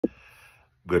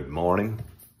Good morning.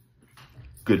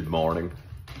 Good morning.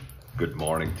 Good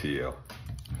morning to you.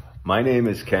 My name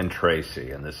is Ken Tracy,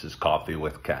 and this is Coffee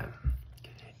with Ken.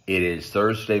 It is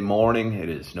Thursday morning. It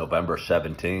is November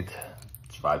 17th.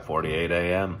 It's 5:48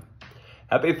 a.m.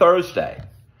 Happy Thursday.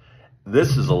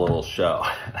 This is a little show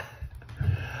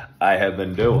I have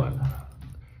been doing.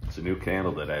 It's a new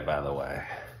candle today, by the way.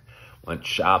 Went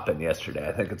shopping yesterday.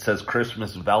 I think it says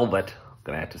Christmas Velvet.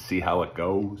 Gonna have to see how it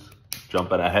goes.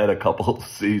 Jumping ahead a couple of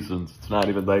seasons. It's not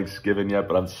even Thanksgiving yet,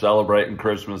 but I'm celebrating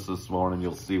Christmas this morning.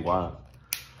 You'll see why.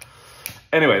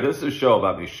 Anyway, this is a show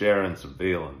about me sharing some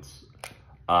feelings.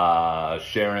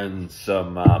 Sharing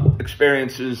some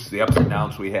experiences, the ups and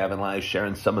downs we have in life.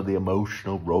 Sharing some of the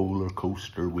emotional roller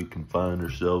coaster we can find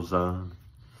ourselves on.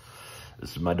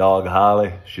 This is my dog,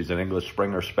 Holly. She's an English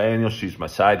Springer Spaniel. She's my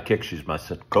sidekick. She's my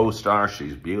co-star.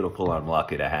 She's beautiful. I'm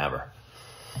lucky to have her.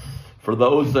 For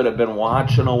those that have been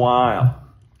watching a while,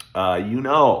 you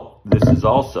know this is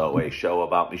also a show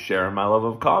about me sharing my love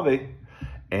of coffee.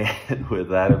 And with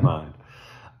that in mind,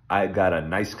 I got a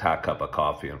nice hot cup of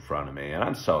coffee in front of me, and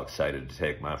I'm so excited to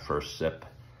take my first sip.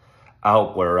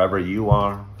 Out wherever you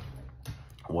are,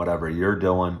 whatever you're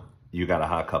doing, you got a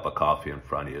hot cup of coffee in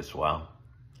front of you as well.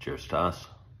 Cheers to us.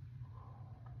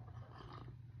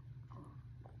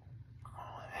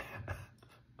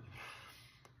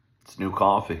 It's new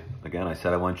coffee. Again, I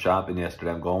said I went shopping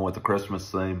yesterday. I'm going with the Christmas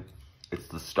theme. It's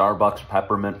the Starbucks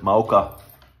Peppermint Mocha.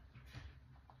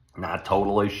 Not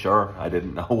totally sure. I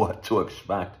didn't know what to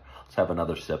expect. Let's have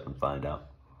another sip and find out.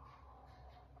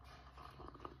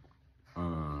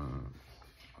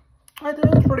 I think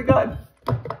it's pretty good.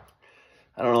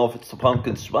 I don't know if it's the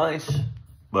pumpkin spice,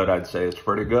 but I'd say it's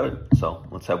pretty good. So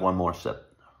let's have one more sip.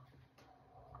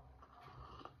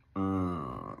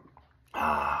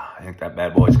 I think that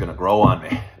bad boy's gonna grow on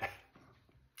me.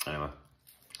 Anyway,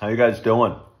 how you guys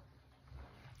doing?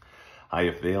 How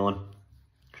you feeling?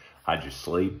 How'd you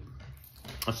sleep?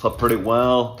 I slept pretty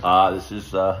well. This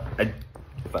is,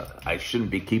 I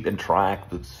shouldn't be keeping track.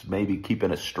 This maybe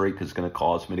keeping a streak is gonna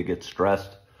cause me to get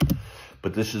stressed.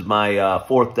 But this is my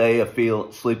fourth day of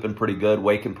sleeping pretty good,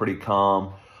 waking pretty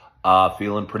calm,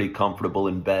 feeling pretty comfortable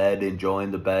in bed,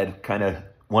 enjoying the bed. Kind of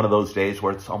one of those days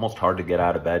where it's almost hard to get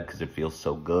out of bed because it feels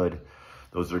so good.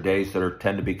 Those are days that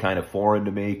tend to be kind of foreign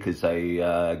to me because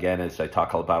again, as I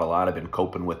talk about a lot, I've been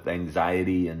coping with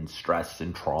anxiety and stress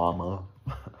and trauma.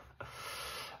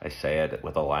 I say it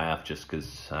with a laugh just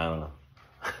because, I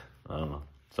don't know.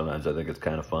 Sometimes I think it's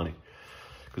kind of funny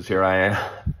because here I am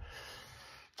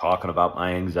talking about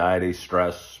my anxiety,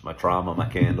 stress, my trauma, my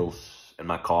candles, and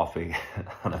my coffee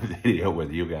on a video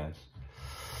with you guys.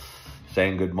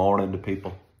 Saying good morning to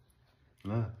people.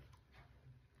 Yeah.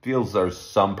 Feels there's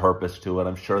some purpose to it.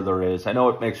 I'm sure there is. I know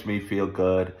it makes me feel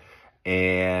good.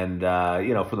 And,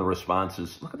 you know, from the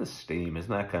responses, look at the steam.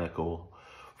 Isn't that kind of cool?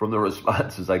 From the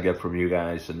responses I get from you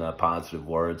guys and the positive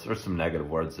words, there's some negative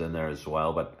words in there as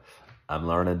well, but I'm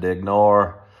learning to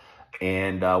ignore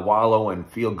and wallow and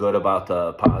feel good about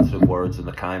the positive words and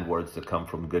the kind words that come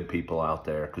from good people out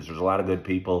there. Because there's a lot of good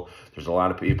people. There's a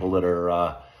lot of people that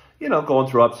are, you know, going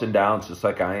through ups and downs just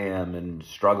like I am and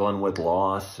struggling with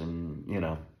loss and, you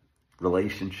know,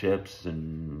 relationships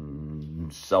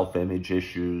and self-image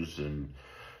issues and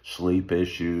sleep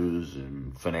issues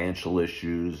and financial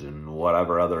issues and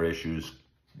whatever other issues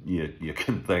you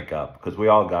can think of, because we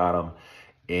all got them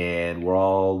and we're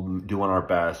all doing our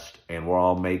best and we're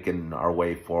all making our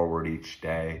way forward each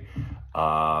day.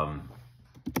 And,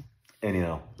 you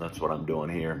know, that's what I'm doing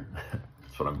here.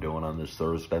 That's what I'm doing on this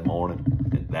Thursday morning.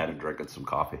 And that and drinking some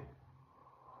coffee.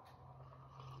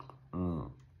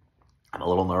 I'm a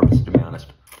little nervous, to be honest.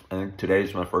 I think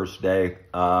today's my first day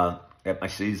at my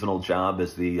seasonal job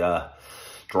as the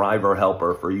driver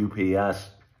helper for UPS.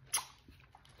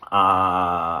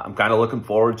 I'm kind of looking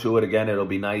forward to it. Again, it'll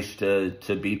be nice to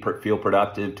feel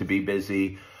productive, to be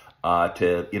busy,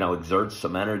 to, you know, exert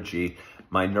some energy.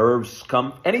 My nerves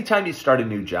come, anytime you start a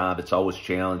new job, it's always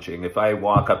challenging. If I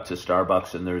walk up to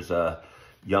Starbucks and there's a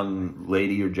young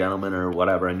lady or gentleman or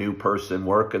whatever, a new person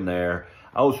working there,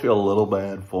 I always feel a little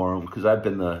bad for them because I've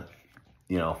been the,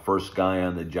 you know, first guy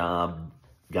on the job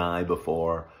guy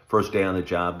before, first day on the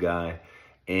job guy,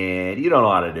 and you don't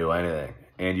know how to do anything.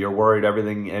 And you're worried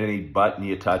any button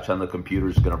you touch on the computer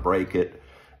is going to break it,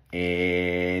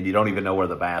 and you don't even know where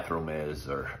the bathroom is,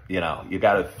 or, you know, you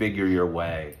got to figure your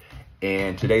way.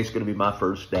 And today's going to be my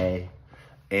first day,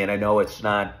 and I know it's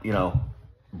not, you know,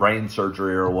 brain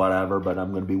surgery or whatever, but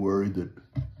I'm going to be worried that,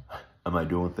 am I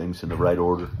doing things in the right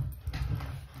order?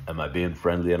 Am I being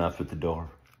friendly enough at the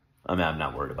door? I mean, I'm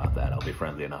not worried about that. I'll be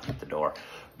friendly enough at the door.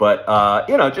 But,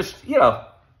 you know, just, you know,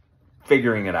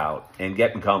 figuring it out and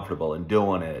getting comfortable and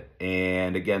doing it.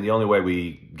 And again, the only way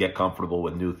we get comfortable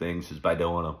with new things is by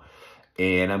doing them.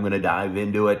 And I'm going to dive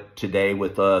into it today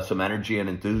with some energy and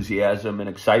enthusiasm and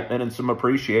excitement and some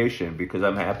appreciation, because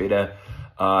I'm happy to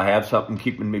have something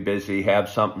keeping me busy, have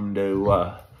something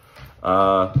to,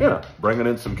 bringing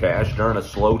in some cash during a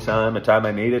slow time, a time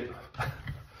I need it.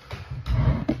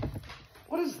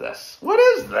 What is this? What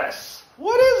is this?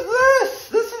 What is this?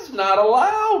 This is not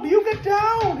allowed. You get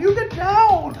down. You get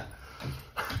down.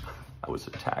 I was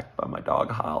attacked by my dog,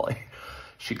 Holly.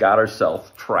 She got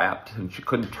herself trapped and she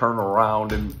couldn't turn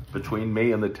around in between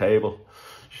me and the table.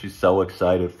 She's so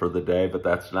excited for the day, but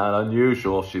that's not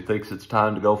unusual. She thinks it's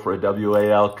time to go for a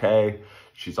WALK.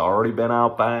 She's already been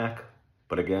out back,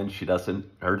 but again,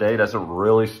 her day doesn't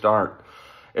really start.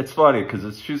 It's funny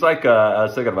because she's like, I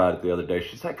was thinking about it the other day.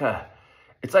 She's like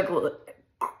it's like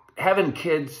having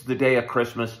kids the day of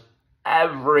Christmas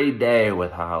every day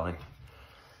with Holly,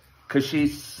 because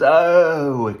she's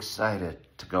so excited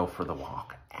to go for the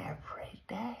walk every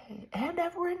day and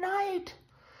every night.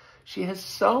 She has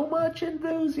so much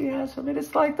enthusiasm, and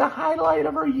it's like the highlight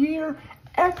of her year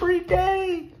every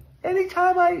day.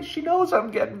 Anytime she knows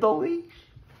I'm getting the leash.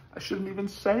 I shouldn't even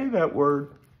say that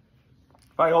word.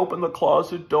 If I open the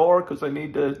closet door because I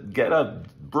need to get a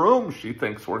broom, she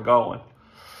thinks we're going.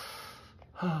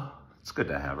 It's good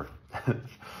to have her.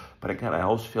 But again, I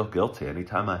always feel guilty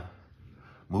anytime I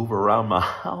move around my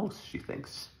house. She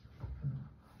thinks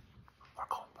we're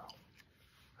going, bro.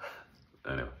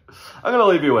 Anyway, I'm going to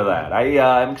leave you with that.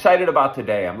 I'm excited about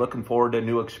today. I'm looking forward to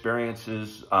new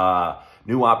experiences,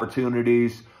 new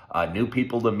opportunities, new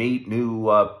people to meet,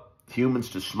 new humans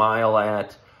to smile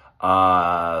at,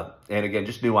 and again,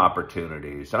 just new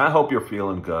opportunities. And I hope you're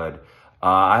feeling good.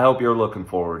 I hope you're looking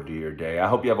forward to your day. I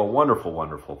hope you have a wonderful,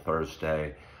 wonderful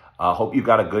Thursday. I hope you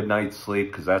got a good night's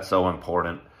sleep, because that's so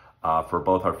important for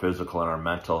both our physical and our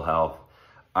mental health.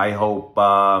 I hope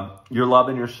you're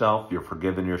loving yourself, you're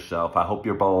forgiving yourself. I hope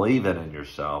you're believing in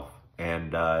yourself.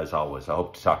 And as always, I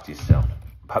hope to talk to you soon.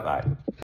 Bye-bye.